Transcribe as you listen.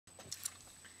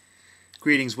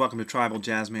Greetings, welcome to Tribal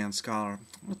Jazzman Scholar.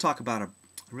 I want to talk about a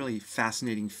really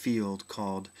fascinating field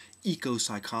called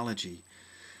ecopsychology.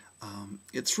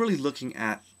 It's really looking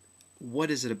at what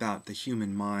is it about the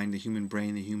human mind, the human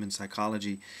brain, the human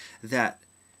psychology that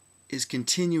is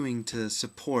continuing to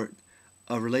support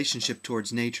a relationship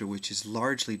towards nature which is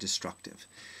largely destructive.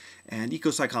 And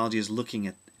ecopsychology is looking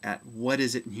at what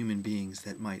is it in human beings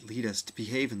that might lead us to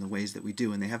behave in the ways that we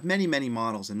do. And they have many, many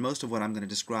models, and most of what I'm going to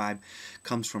describe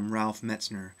comes from Ralph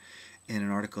Metzner in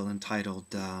an article entitled,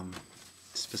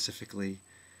 specifically,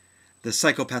 The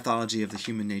Psychopathology of the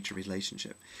Human-Nature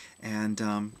Relationship.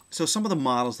 And so some of the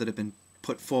models that have been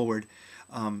put forward,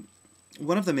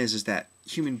 one of them is that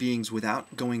human beings,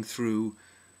 without going through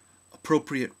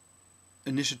appropriate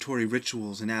initiatory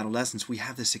rituals in adolescence, we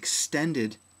have this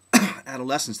extended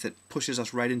adolescence that pushes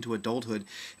us right into adulthood,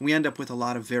 and we end up with a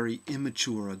lot of very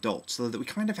immature adults, so that we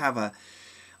kind of have a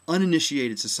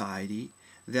uninitiated society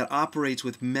that operates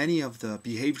with many of the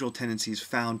behavioral tendencies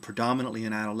found predominantly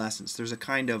in adolescence. There's a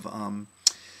kind of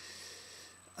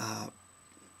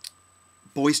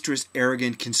boisterous,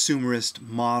 arrogant, consumerist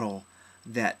model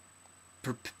that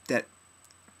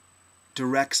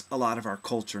directs a lot of our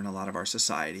culture and a lot of our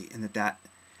society, and that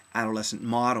adolescent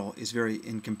model is very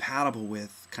incompatible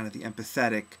with kind of the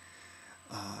empathetic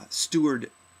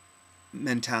steward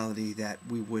mentality that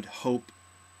we would hope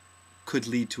could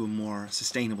lead to a more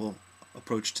sustainable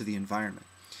approach to the environment.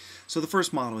 So the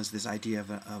first model is this idea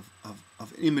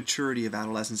of immaturity of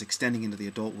adolescence extending into the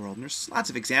adult world. And there's lots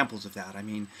of examples of that. I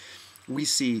mean, we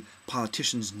see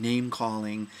politicians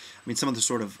name-calling. I mean, some of the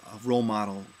sort of role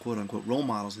model, quote-unquote, role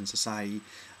models in society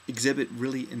exhibit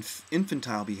really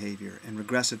infantile behavior and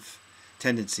regressive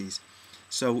tendencies.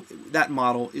 So that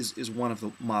model is one of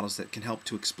the models that can help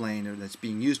to explain, or that's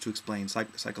being used to explain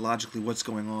psychologically what's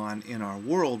going on in our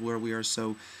world, where we are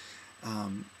so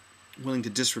willing to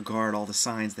disregard all the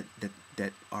signs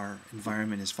that our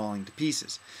environment is falling to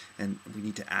pieces, and we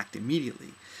need to act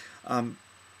immediately.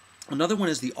 Another one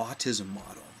is the autism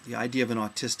model. The idea of an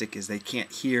autistic is they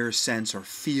can't hear, sense, or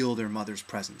feel their mother's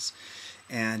presence.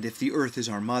 And if the earth is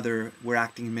our mother, we're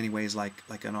acting in many ways like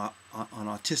an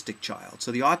autistic child. So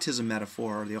the autism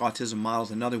metaphor, or the autism model,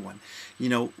 is another one. You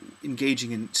know,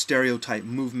 engaging in stereotype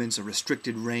movements, a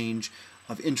restricted range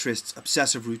of interests,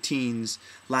 obsessive routines,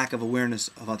 lack of awareness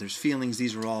of others' feelings.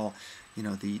 These are all, you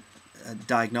know, the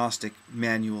diagnostic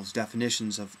manual's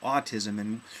definitions of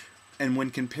autism. And when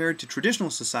compared to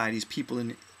traditional societies, people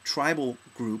in tribal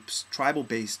groups,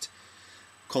 tribal-based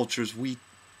cultures, we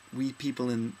people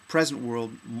in present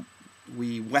world,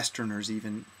 we Westerners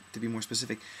even, to be more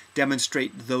specific,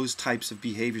 demonstrate those types of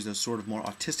behaviors, those sort of more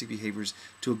autistic behaviors,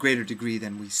 to a greater degree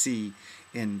than we see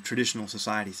in traditional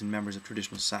societies and members of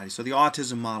traditional societies. So the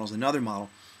autism model is another model.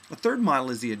 A third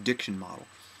model is the addiction model.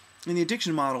 In the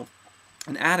addiction model,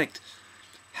 an addict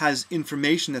has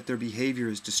information that their behavior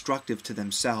is destructive to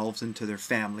themselves and to their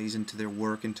families and to their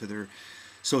work and to their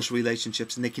social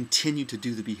relationships, and they continue to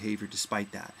do the behavior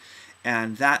despite that.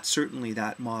 And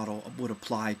that model would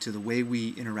apply to the way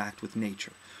we interact with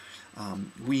nature.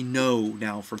 We know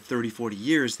now for 30, 40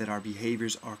 years that our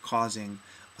behaviors are causing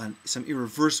some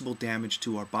irreversible damage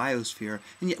to our biosphere,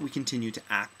 and yet we continue to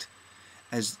act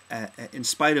in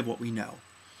spite of what we know.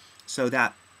 So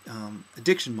that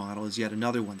addiction model is yet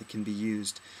another one that can be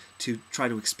used to try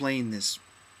to explain this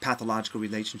pathological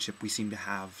relationship we seem to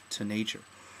have to nature.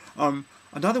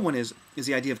 Another one is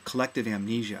the idea of collective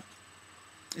amnesia.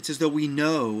 It's as though we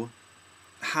know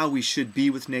how we should be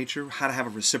with nature, how to have a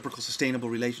reciprocal, sustainable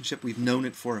relationship. We've known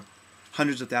it for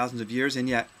hundreds of thousands of years, and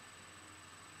yet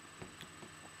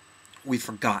we've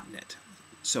forgotten it.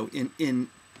 So in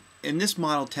this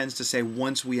model tends to say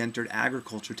once we entered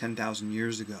agriculture 10,000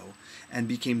 years ago and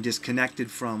became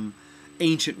disconnected from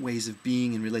ancient ways of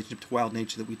being in relationship to wild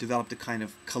nature, that we developed a kind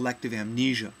of collective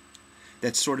amnesia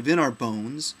that's sort of in our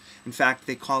bones. In fact,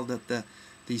 they call it the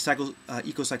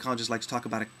ecopsychologists like to talk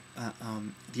about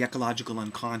the ecological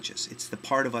unconscious. It's the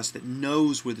part of us that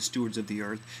knows we're the stewards of the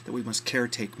earth, that we must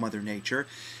caretake Mother Nature,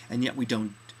 and yet we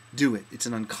don't do it. It's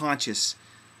an unconscious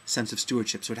sense of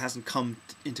stewardship, so it hasn't come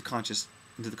into the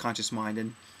conscious mind.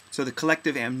 And so the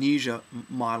collective amnesia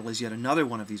model is yet another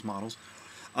one of these models.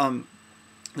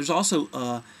 There's also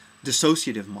a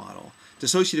dissociative model.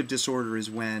 Dissociative disorder is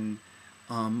when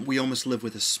we almost live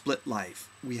with a split life.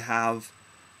 We have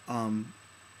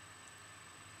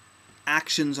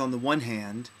actions on the one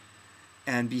hand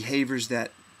and behaviors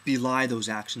that belie those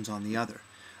actions on the other,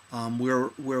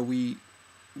 where we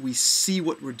see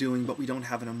what we're doing but we don't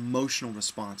have an emotional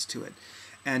response to it.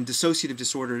 And dissociative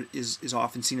disorder is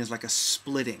often seen as like a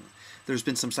splitting. There's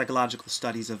been some psychological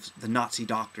studies of the Nazi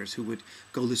doctors who would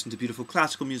go listen to beautiful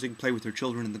classical music and play with their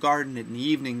children in the garden in the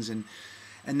evenings, and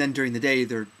then during the day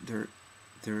they're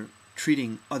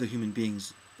treating other human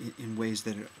beings in ways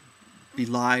that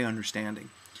belie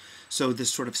understanding. So this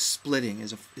sort of splitting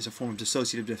is a form of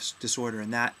dissociative disorder,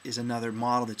 and that is another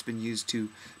model that's been used to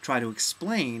try to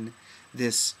explain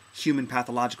this human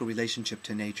pathological relationship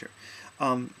to nature.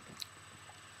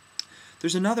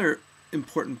 There's another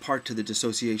important part to the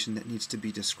dissociation that needs to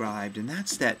be described, and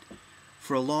that's that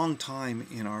for a long time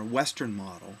in our Western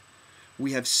model,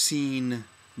 we have seen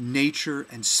nature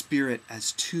and spirit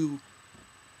as two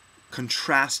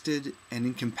contrasted and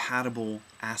incompatible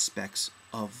aspects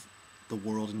of the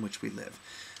world in which we live.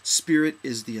 Spirit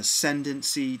is the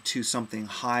ascendancy to something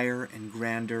higher and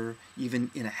grander,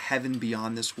 even in a heaven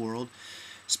beyond this world.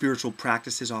 Spiritual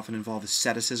practices often involve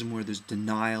asceticism, where there's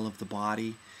denial of the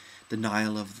body,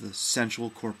 denial of the sensual,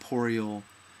 corporeal,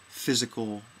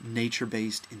 physical,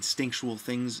 nature-based, instinctual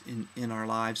things in our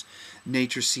lives.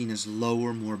 Nature seen as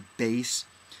lower, more base.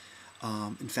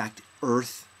 In fact,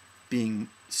 earth being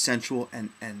sensual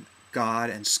and God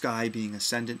and sky being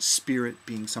ascendant, spirit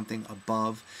being something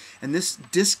above. And this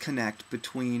disconnect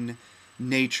between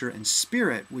nature and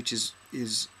spirit, which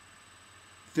is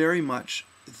very much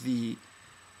the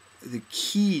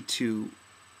key to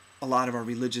a lot of our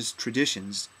religious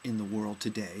traditions in the world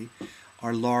today,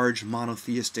 our large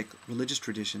monotheistic religious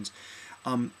traditions,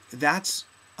 that's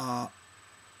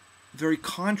very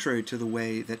contrary to the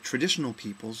way that traditional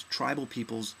peoples, tribal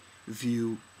peoples,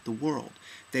 view the world.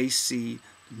 They see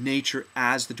nature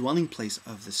as the dwelling place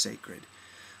of the sacred.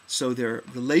 So their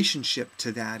relationship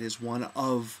to that is one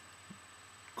of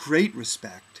great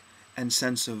respect and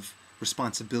sense of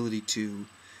responsibility to,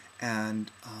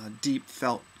 and deep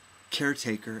felt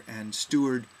caretaker and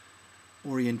steward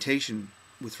orientation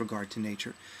with regard to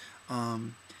nature.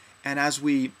 And as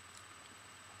we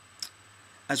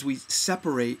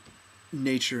separate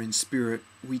nature and spirit,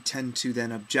 we tend to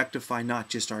then objectify not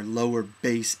just our lower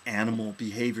base animal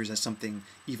behaviors as something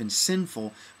even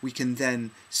sinful. We can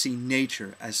then see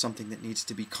nature as something that needs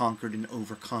to be conquered and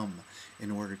overcome in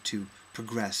order to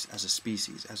progress as a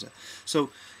species. So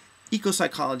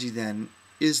ecopsychology then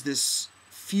is this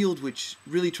field which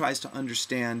really tries to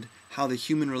understand how the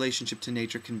human relationship to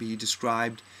nature can be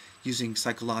described using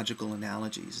psychological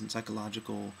analogies and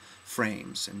psychological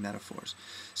frames and metaphors.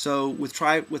 So with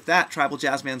that, Tribal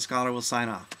Jazzman Scholar will sign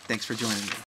off. Thanks for joining me.